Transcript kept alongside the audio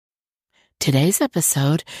Today's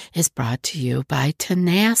episode is brought to you by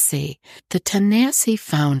Tenacity. The Tenacity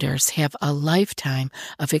founders have a lifetime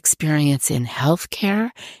of experience in healthcare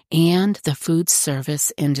and the food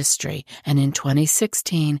service industry. And in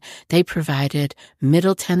 2016, they provided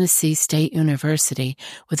Middle Tennessee State University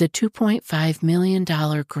with a $2.5 million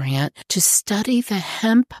grant to study the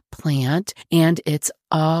hemp plant and its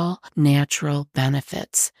all-natural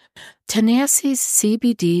benefits. Tenacity's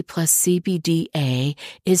CBD plus CBDA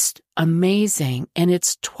is amazing, and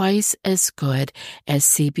it's twice as good as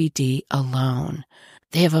CBD alone.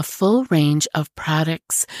 They have a full range of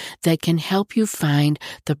products that can help you find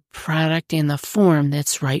the product in the form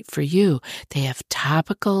that's right for you. They have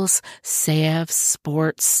topicals, salves,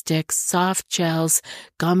 sports sticks, soft gels,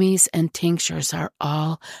 gummies, and tinctures are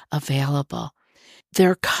all available.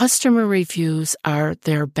 Their customer reviews are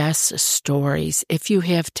their best stories. If you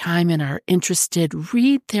have time and are interested,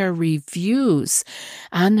 read their reviews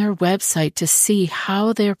on their website to see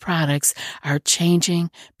how their products are changing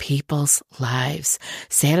people's lives.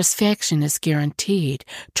 Satisfaction is guaranteed.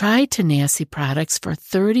 Try Tenacity products for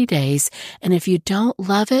 30 days, and if you don't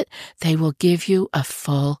love it, they will give you a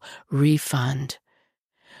full refund.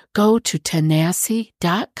 Go to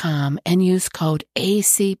tenacity.com and use code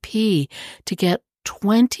ACP to get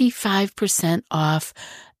 25% off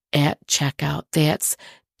at checkout. That's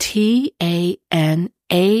TANASI.com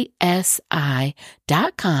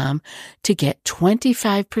to get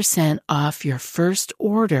 25% off your first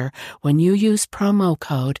order when you use promo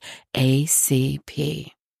code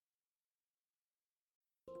ACP.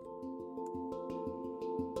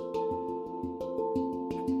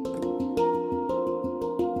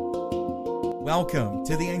 Welcome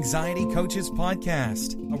to the Anxiety Coaches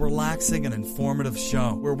Podcast, a relaxing and informative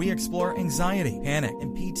show where we explore anxiety, panic,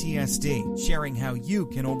 and PTSD, sharing how you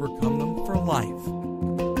can overcome them for life.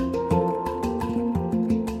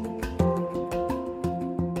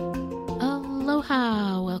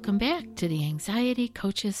 Aloha! Welcome back to the Anxiety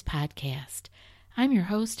Coaches Podcast. I'm your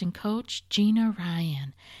host and coach, Gina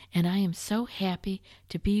Ryan, and I am so happy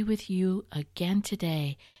to be with you again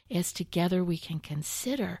today as together we can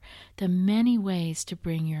consider the many ways to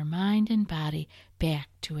bring your mind and body back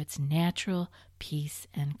to its natural peace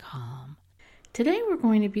and calm. Today we're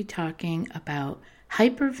going to be talking about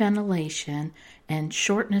hyperventilation and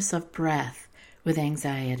shortness of breath with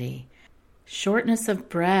anxiety. Shortness of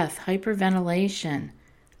breath, hyperventilation.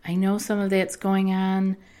 I know some of that's going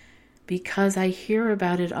on because I hear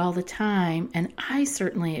about it all the time, and I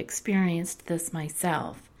certainly experienced this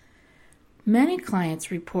myself. Many clients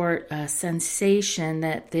report a sensation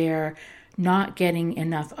that they're not getting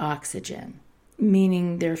enough oxygen,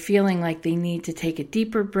 meaning they're feeling like they need to take a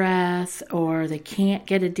deeper breath or they can't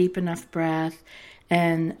get a deep enough breath,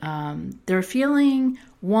 and they're feeling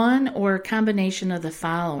one or a combination of the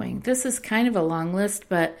following. This is kind of a long list,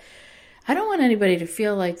 but I don't want anybody to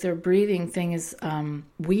feel like their breathing thing is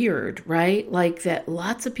weird, right? Like that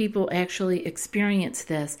lots of people actually experience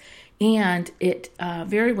this, and it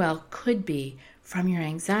very well could be from your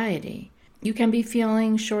anxiety. You can be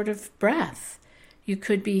feeling short of breath. You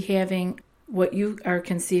could be having what you are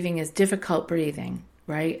conceiving as difficult breathing,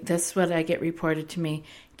 right? That's what I get reported to me.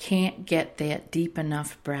 Can't get that deep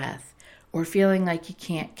enough breath, or feeling like you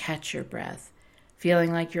can't catch your breath,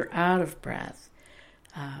 feeling like you're out of breath.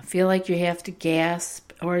 Feel like you have to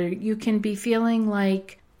gasp, or you can be feeling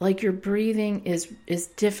like your breathing is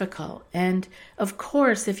difficult. And of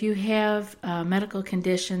course, if you have a medical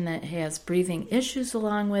condition that has breathing issues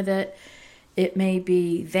along with it, it may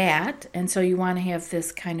be that, and so you want to have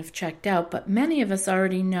this kind of checked out. But many of us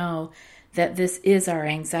already know that this is our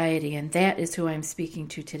anxiety, and that is who I'm speaking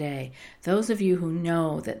to today. Those of you who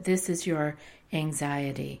know that this is your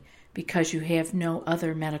anxiety, because you have no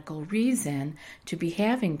other medical reason to be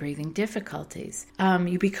having breathing difficulties.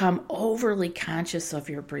 You become overly conscious of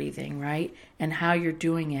your breathing, right? And how you're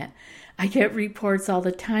doing it. I get reports all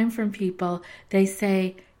the time from people. They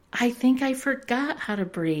say, I think I forgot how to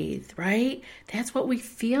breathe, right? That's what we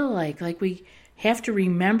feel like we have to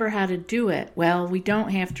remember how to do it. Well, we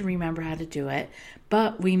don't have to remember how to do it,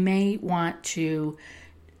 but we may want to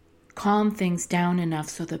calm things down enough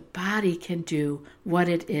so the body can do what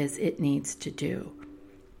it is it needs to do.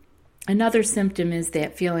 Another symptom is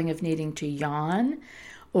that feeling of needing to yawn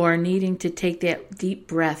or needing to take that deep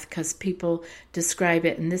breath, because people describe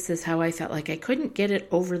it, and this is how I felt, like I couldn't get it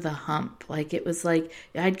over the hump. Like it was like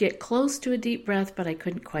I'd get close to a deep breath, but I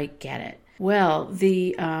couldn't quite get it. Well,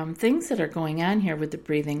 the things that are going on here with the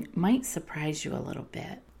breathing might surprise you a little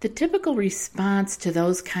bit. The typical response to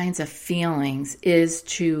those kinds of feelings is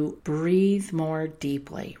to breathe more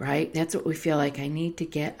deeply, right? That's what we feel like. I need to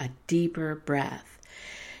get a deeper breath.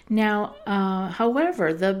 Now,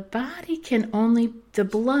 however, the blood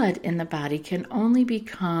in the body can only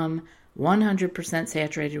become 100%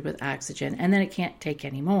 saturated with oxygen, and then it can't take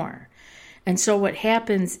any more. And so what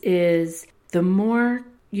happens is the more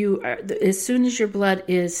as soon as your blood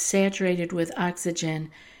is saturated with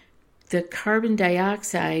oxygen, the carbon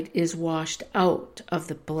dioxide is washed out of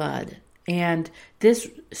the blood. And this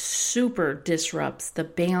super disrupts the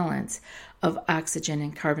balance of oxygen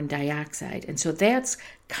and carbon dioxide. And so that's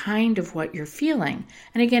kind of what you're feeling.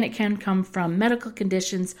 And again, it can come from medical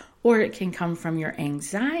conditions or it can come from your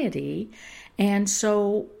anxiety. And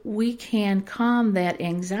so we can calm that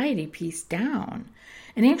anxiety piece down.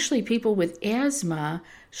 And actually, people with asthma,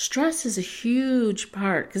 stress is a huge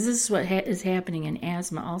part, because this is what is happening in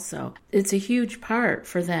asthma also. It's a huge part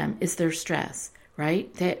for them is their stress,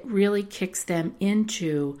 right? That really kicks them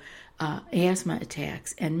into asthma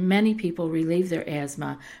attacks. And many people relieve their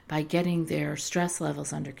asthma by getting their stress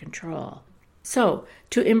levels under control. So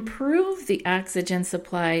to improve the oxygen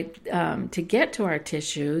supply to get to our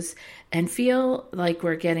tissues and feel like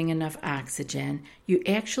we're getting enough oxygen, you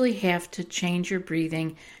actually have to change your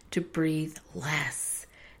breathing to breathe less.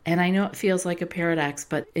 And I know it feels like a paradox,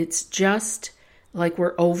 but it's just like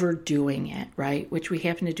we're overdoing it, right? Which we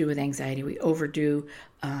happen to do with anxiety. We overdo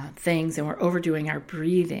things and we're overdoing our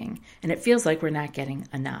breathing. And it feels like we're not getting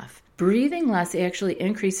enough. Breathing less actually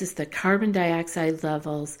increases the carbon dioxide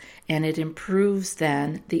levels and it improves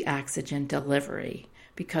then the oxygen delivery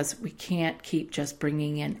because we can't keep just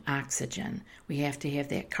bringing in oxygen. We have to have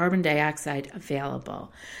that carbon dioxide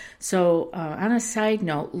available. So on a side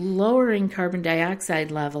note, lowering carbon dioxide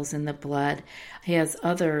levels in the blood has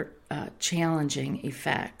other challenging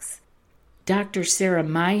effects. Dr. Sarah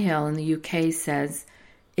Myhill in the UK says,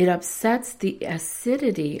 it upsets the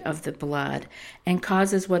acidity of the blood and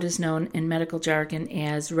causes what is known in medical jargon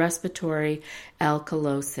as respiratory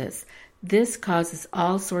alkalosis. This causes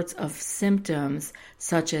all sorts of symptoms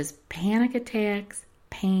such as panic attacks,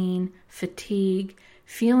 pain, fatigue,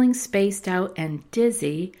 feeling spaced out and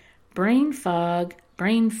dizzy, brain fog,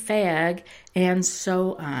 brain fag, and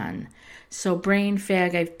so on. So brain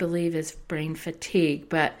fag, I believe, is brain fatigue,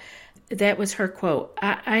 but that was her quote.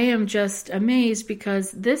 I am just amazed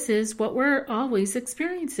because this is what we're always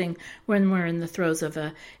experiencing when we're in the throes of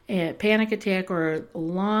a panic attack or a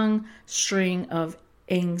long string of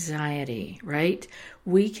anxiety, right?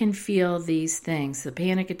 We can feel these things, the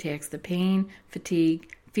panic attacks, the pain,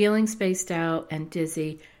 fatigue, feeling spaced out and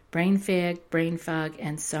dizzy, brain fag, brain fog,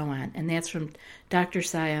 and so on. And that's from Dr.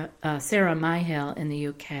 Sarah Myhill in the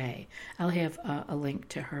UK. I'll have a link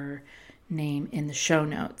to her name in the show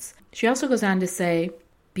notes. She also goes on to say,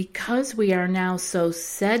 because we are now so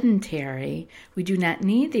sedentary, we do not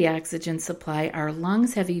need the oxygen supply our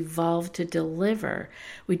lungs have evolved to deliver.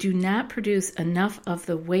 We do not produce enough of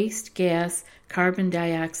the waste gas, carbon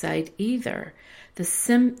dioxide either. The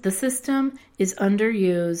system is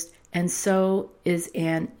underused, and so is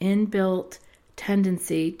an inbuilt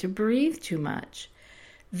tendency to breathe too much.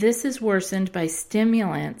 This is worsened by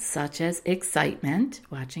stimulants such as excitement,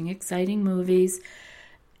 watching exciting movies,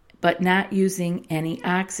 but not using any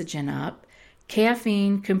oxygen up,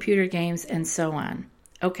 caffeine, computer games, and so on.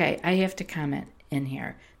 Okay, I have to comment in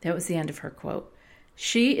here. That was the end of her quote.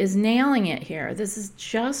 She is nailing it here. This is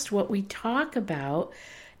just what we talk about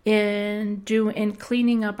in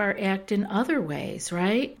cleaning up our act in other ways,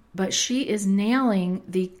 right? But she is nailing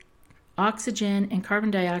the oxygen and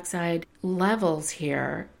carbon dioxide levels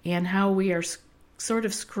here and how we are sort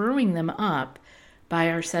of screwing them up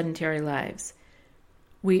by our sedentary lives.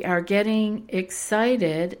 We are getting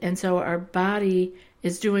excited, and so our body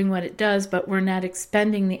is doing what it does, but we're not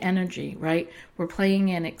expending the energy, right? We're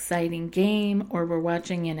playing an exciting game or we're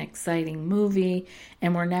watching an exciting movie,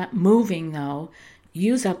 and we're not moving, though.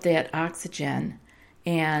 Use up that oxygen,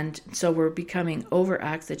 and so we're becoming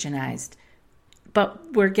over-oxygenized.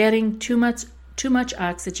 But we're getting too much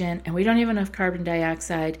oxygen, and we don't have enough carbon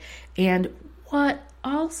dioxide. And what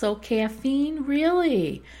also? Caffeine?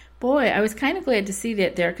 Really? Boy, I was kind of glad to see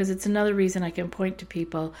that there because it's another reason I can point to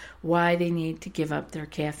people why they need to give up their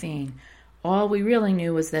caffeine. All we really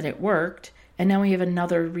knew was that it worked, and now we have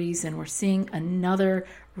another reason. We're seeing another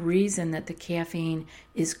reason that the caffeine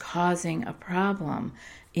is causing a problem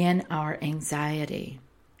in our anxiety.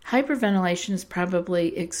 Hyperventilation is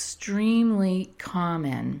probably extremely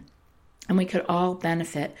common, and we could all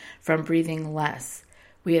benefit from breathing less.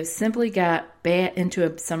 We have simply got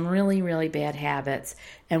into some really, really bad habits,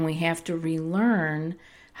 and we have to relearn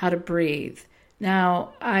how to breathe.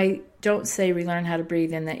 Now, I don't say relearn how to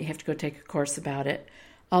breathe in that you have to go take a course about it,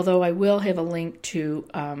 although I will have a link to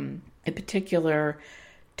a particular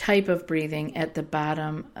type of breathing at the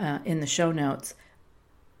bottom in the show notes,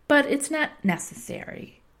 but it's not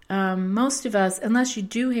necessary. Most of us, unless you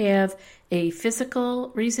do have a physical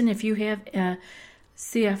reason, if you have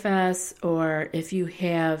CFS or if you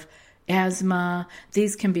have asthma,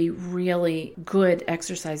 these can be really good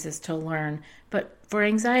exercises to learn. But for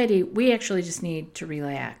anxiety, we actually just need to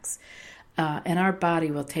relax, and our body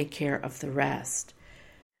will take care of the rest.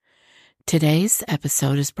 Today's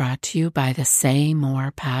episode is brought to you by the Say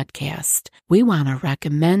More podcast. We want to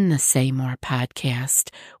recommend the Say More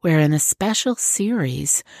podcast, where in a special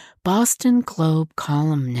series, Boston Globe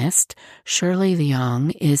columnist Shirley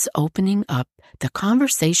Leung is opening up the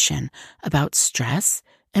conversation about stress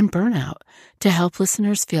and burnout to help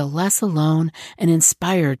listeners feel less alone and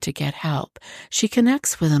inspired to get help. She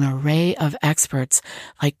connects with an array of experts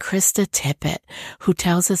like Krista Tippett, who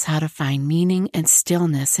tells us how to find meaning and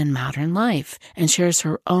stillness in modern life and shares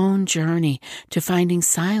her own journey to finding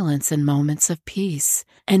silence in moments of peace,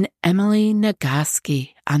 and Emily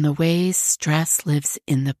Nagoski on the ways stress lives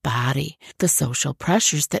in the body, the social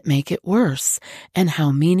pressures that make it worse, and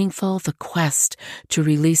how meaningful the quest to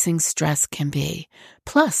releasing stress can be.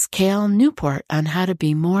 Plus, Cal Newport on how to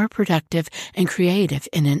be more productive and creative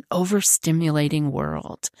in an overstimulating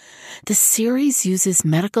world. The series uses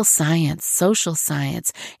medical science, social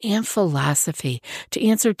science, and philosophy to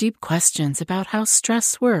answer deep questions about how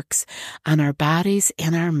stress works on our bodies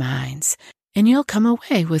and our minds. And you'll come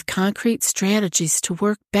away with concrete strategies to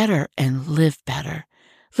work better and live better.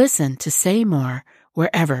 Listen to Say More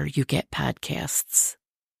wherever you get podcasts.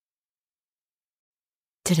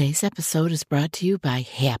 Today's episode is brought to you by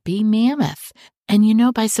Happy Mammoth.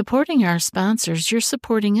 And by supporting our sponsors, you're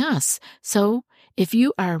supporting us. So if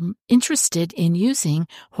you are interested in using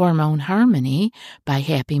Hormone Harmony by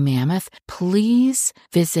Happy Mammoth, please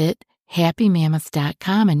visit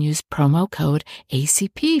happymammoth.com and use promo code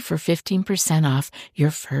ACP for 15% off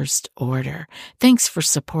your first order. Thanks for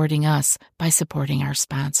supporting us by supporting our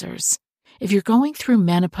sponsors. If you're going through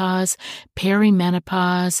menopause,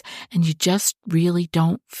 perimenopause, and you just really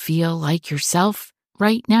don't feel like yourself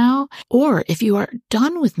right now, or if you are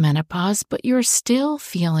done with menopause, but you're still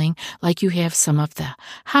feeling like you have some of the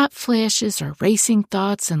hot flashes or racing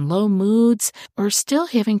thoughts and low moods, or still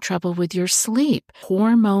having trouble with your sleep,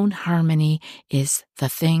 Hormone Harmony is the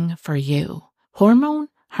thing for you. Hormone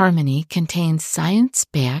Harmony contains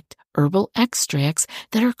science-backed herbal extracts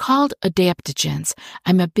that are called adaptogens.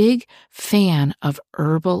 I'm a big fan of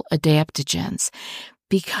herbal adaptogens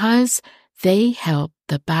because they help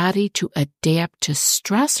the body to adapt to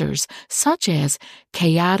stressors such as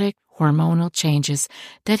chaotic hormonal changes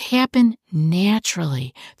that happen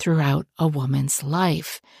naturally throughout a woman's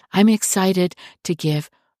life. I'm excited to give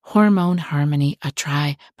Hormone Harmony a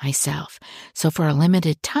try myself. So for a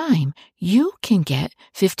limited time, you can get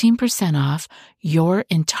 15% off your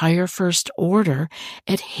entire first order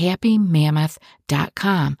at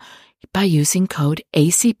happymammoth.com by using code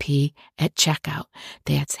ACP at checkout.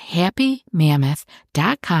 That's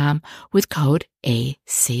happymammoth.com with code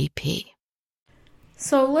ACP.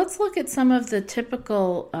 So let's look at some of the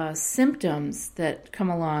typical symptoms that come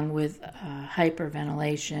along with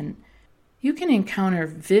hyperventilation. You can encounter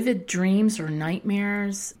vivid dreams or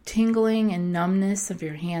nightmares, tingling and numbness of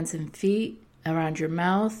your hands and feet, around your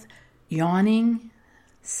mouth, yawning,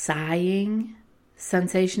 sighing,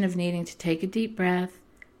 sensation of needing to take a deep breath,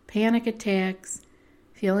 panic attacks,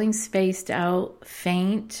 feeling spaced out,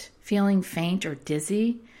 feeling faint or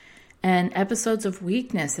dizzy, and episodes of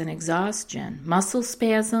weakness and exhaustion, muscle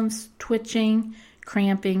spasms, twitching,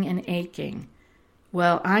 cramping, and aching.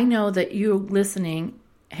 Well, I know that you listening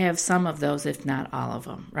have some of those, if not all of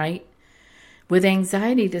them, right? With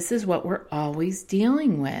anxiety, this is what we're always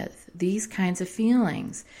dealing with, these kinds of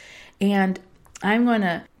feelings. And I'm going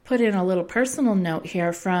to put in a little personal note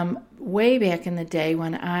here from way back in the day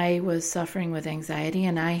when I was suffering with anxiety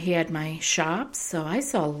and I had my shops. So I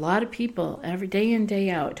saw a lot of people every day in, day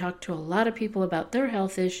out, talked to a lot of people about their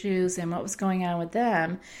health issues and what was going on with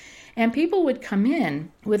them. And people would come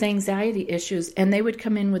in with anxiety issues, and they would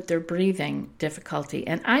come in with their breathing difficulty.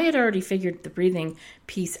 And I had already figured the breathing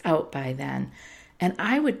piece out by then. And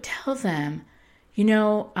I would tell them,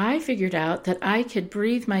 I figured out that I could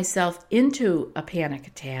breathe myself into a panic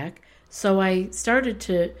attack. So I started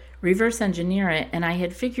to reverse engineer it, and I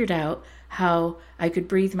had figured out how I could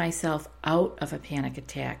breathe myself out of a panic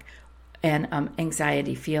attack and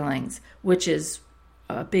anxiety feelings, which is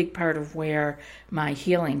a big part of where my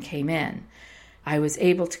healing came in. I was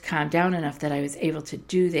able to calm down enough that I was able to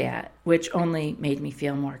do that, which only made me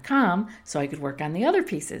feel more calm so I could work on the other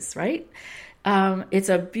pieces, right?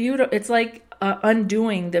 It's like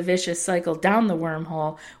undoing the vicious cycle down the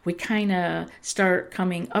wormhole, we kind of start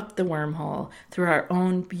coming up the wormhole through our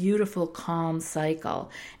own beautiful calm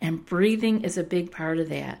cycle. And breathing is a big part of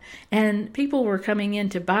that. And people were coming in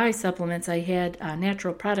to buy supplements. I had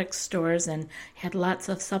natural product stores and had lots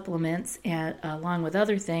of supplements along with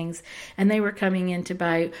other things. And they were coming in to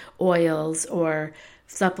buy oils or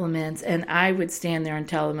supplements, and I would stand there and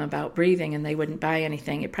tell them about breathing, and they wouldn't buy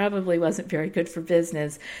anything. It probably wasn't very good for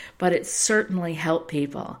business, but it certainly helped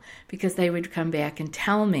people because they would come back and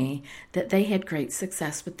tell me that they had great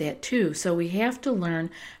success with that too. So we have to learn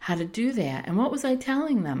how to do that. And what was I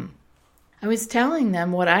telling them? I was telling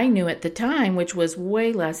them what I knew at the time, which was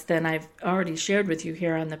way less than I've already shared with you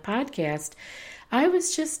here on the podcast. I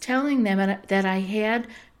was just telling them that I had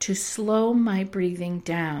to slow my breathing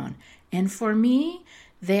down. And for me,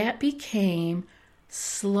 that became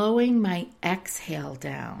slowing my exhale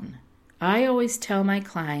down. I always tell my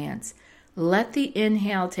clients, let the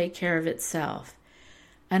inhale take care of itself.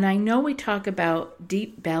 And I know we talk about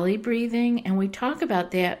deep belly breathing, and we talk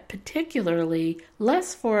about that particularly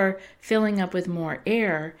less for filling up with more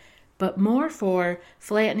air, but more for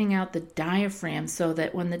flattening out the diaphragm so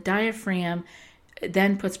that when the diaphragm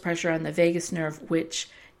then puts pressure on the vagus nerve, which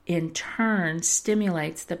in turn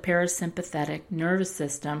stimulates the parasympathetic nervous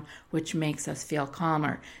system, which makes us feel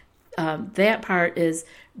calmer. That part is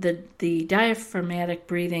the diaphragmatic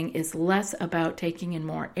breathing is less about taking in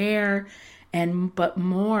more air, but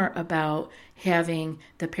more about having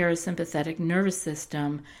the parasympathetic nervous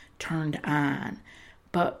system turned on.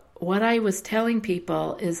 But what I was telling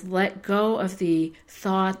people is let go of the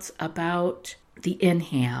thoughts about the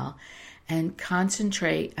inhale and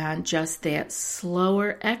concentrate on just that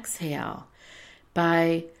slower exhale.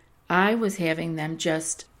 I was having them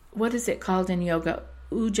just, what is it called in yoga?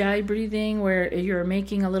 Ujjayi breathing, where you're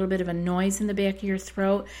making a little bit of a noise in the back of your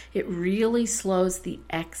throat. It really slows the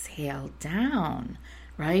exhale down,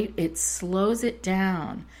 right? It slows it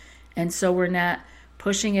down. And so we're not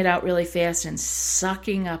pushing it out really fast and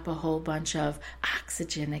sucking up a whole bunch of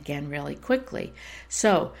oxygen again really quickly.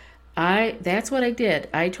 So that's what I did.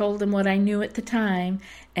 I told them what I knew at the time,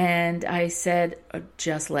 and I said,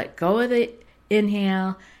 just let go of the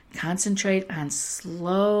inhale, concentrate on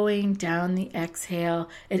slowing down the exhale.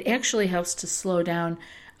 It actually helps to slow down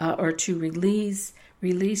or to release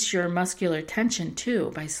your muscular tension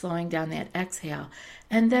too by slowing down that exhale,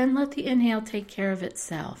 and then let the inhale take care of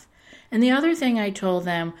itself. And the other thing I told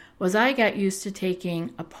them was I got used to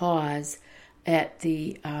taking a pause at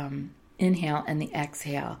the inhale and the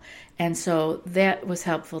exhale. And so that was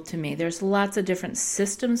helpful to me. There's lots of different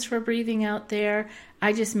systems for breathing out there.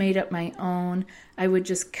 I just made up my own. I would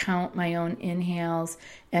just count my own inhales,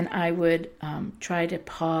 and I would try to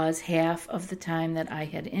pause half of the time that I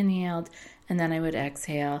had inhaled, and then I would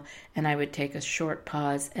exhale, and I would take a short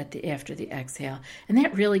pause after the exhale. And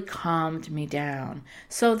that really calmed me down.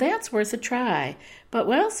 So that's worth a try. But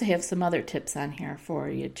we also have some other tips on here for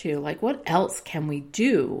you too. Like, what else can we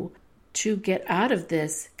do to get out of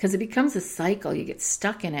this? Because it becomes a cycle. You get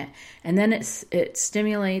stuck in it, and then it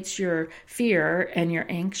stimulates your fear and your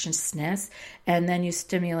anxiousness, and then you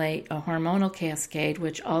stimulate a hormonal cascade,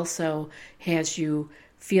 which also has you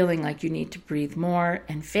feeling like you need to breathe more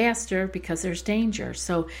and faster because there's danger.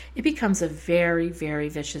 So it becomes a very, very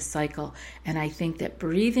vicious cycle. And I think that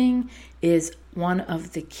breathing is one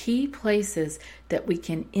of the key places that we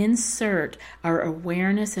can insert our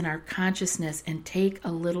awareness and our consciousness and take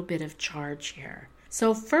a little bit of charge here.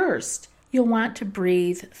 So first, you'll want to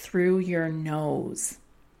breathe through your nose.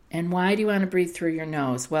 And why do you want to breathe through your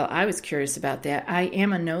nose? Well, I was curious about that. I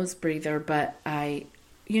am a nose breather, but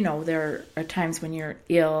there are times when you're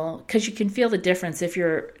ill, because you can feel the difference. If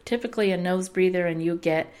you're typically a nose breather and you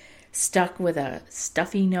get stuck with a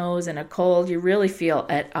stuffy nose and a cold, you really feel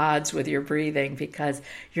at odds with your breathing because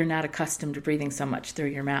you're not accustomed to breathing so much through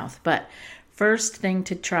your mouth. But first thing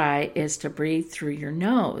to try is to breathe through your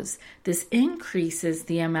nose. This increases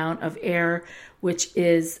the amount of air which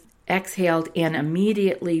is exhaled and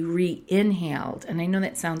immediately re-inhaled. And I know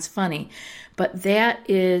that sounds funny, but that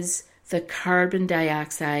is the carbon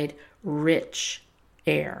dioxide rich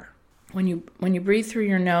air. When you breathe through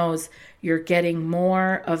your nose, you're getting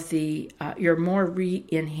more of you're more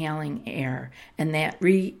re-inhaling air, and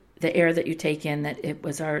the air that you take in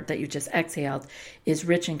that you just exhaled is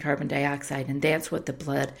rich in carbon dioxide, and that's what the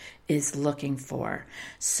blood is looking for.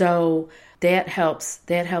 So that helps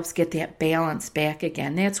get that balance back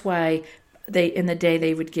again. That's why in the day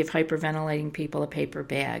they would give hyperventilating people a paper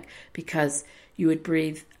bag, because you would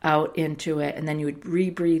breathe out into it, and then you would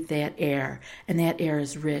rebreathe that air, and that air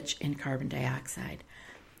is rich in carbon dioxide.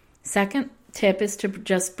 Second tip is to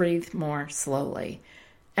just breathe more slowly.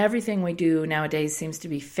 Everything we do nowadays seems to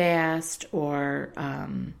be fast or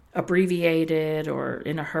abbreviated or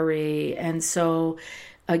in a hurry, and so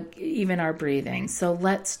even our breathing. So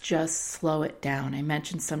let's just slow it down. I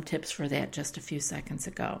mentioned some tips for that just a few seconds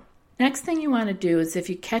ago. Next thing you want to do is if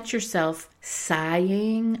you catch yourself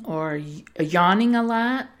sighing or yawning a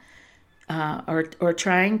lot or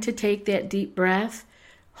trying to take that deep breath,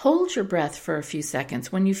 hold your breath for a few seconds.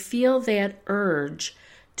 When you feel that urge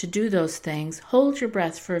to do those things, hold your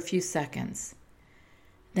breath for a few seconds.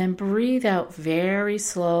 Then breathe out very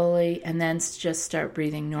slowly and then just start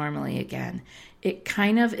breathing normally again. It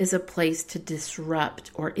kind of is a place to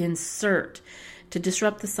disrupt or to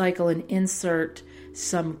disrupt the cycle and insert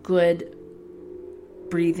some good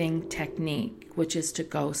breathing technique, which is to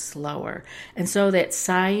go slower. And so that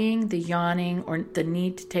sighing, the yawning, or the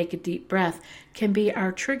need to take a deep breath can be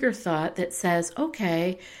our trigger thought that says,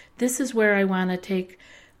 okay, this is where I want to take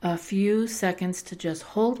a few seconds to just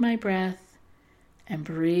hold my breath and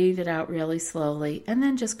breathe it out really slowly, and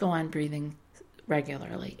then just go on breathing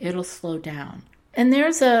regularly. It'll slow down. And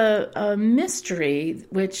there's a mystery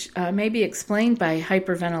which may be explained by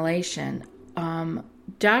hyperventilation.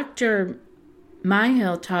 Dr.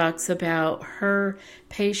 Myhill talks about her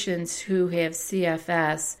patients who have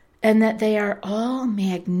CFS and that they are all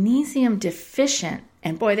magnesium deficient.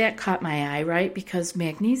 And boy, that caught my eye, right? Because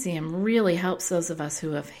magnesium really helps those of us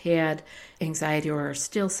who have had anxiety or are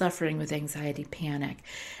still suffering with anxiety panic.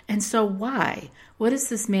 And so why? What is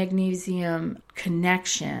this magnesium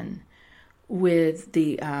connection with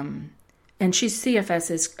the, and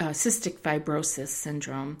CFS is cystic fibrosis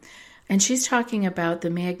syndrome. And she's talking about the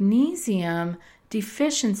magnesium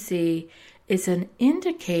deficiency is an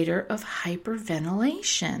indicator of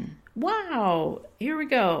hyperventilation. Wow, here we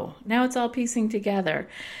go. Now it's all piecing together.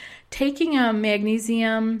 Taking a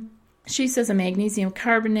magnesium, she says a magnesium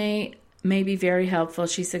carbonate may be very helpful.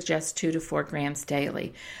 She suggests 2 to 4 grams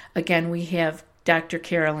daily. Again, we have Dr.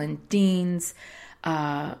 Carolyn Dean's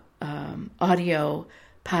audio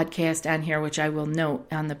podcast on here, which I will note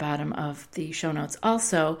on the bottom of the show notes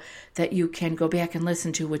also, that you can go back and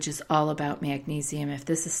listen to, which is all about magnesium if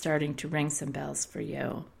this is starting to ring some bells for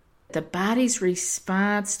you. The body's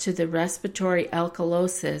response to the respiratory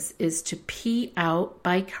alkalosis is to pee out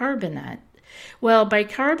bicarbonate. Well,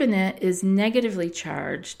 bicarbonate is negatively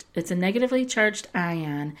charged. It's a negatively charged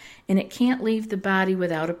ion, and it can't leave the body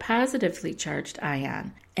without a positively charged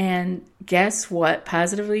ion. And guess what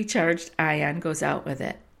positively charged ion goes out with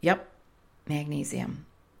it? Yep, magnesium.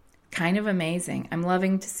 Kind of amazing. I'm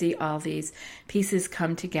loving to see all these pieces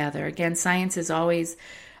come together. Again, science is always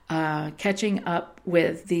catching up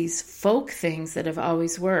with these folk things that have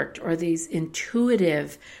always worked, or these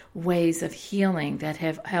intuitive ways of healing that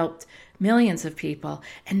have helped millions of people.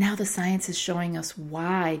 And now the science is showing us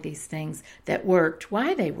why these things that worked,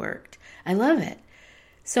 why they worked. I love it.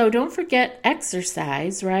 So don't forget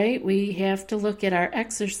exercise, right? We have to look at our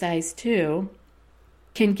exercise too.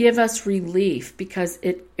 Can give us relief because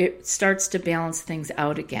it starts to balance things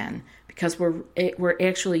out again, because we're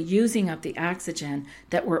actually using up the oxygen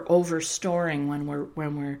that we're overstoring when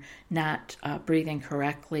we're not breathing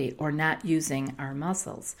correctly or not using our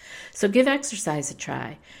muscles. So give exercise a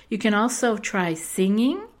try. You can also try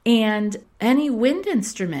singing and any wind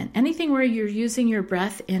instrument, anything where you're using your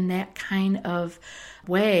breath in that kind of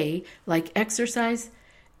way, like exercise,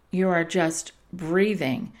 you are just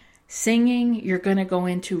breathing. Singing, you're going to go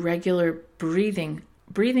into regular breathing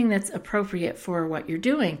that's appropriate for what you're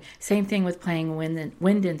doing. Same thing with playing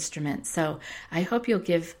wind instruments. So I hope you'll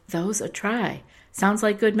give those a try. Sounds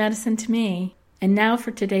like good medicine to me. And now for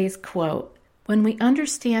today's quote. When we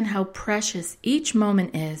understand how precious each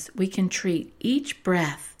moment is, we can treat each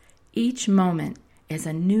breath, each moment as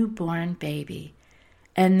a newborn baby.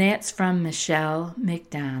 And that's from Michelle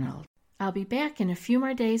McDonald. I'll be back in a few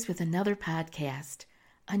more days with another podcast.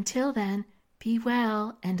 Until then, be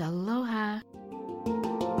well and aloha.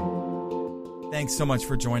 Thanks so much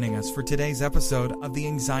for joining us for today's episode of the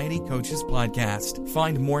Anxiety Coaches Podcast.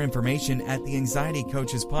 Find more information at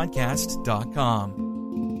theanxietycoachespodcast.com.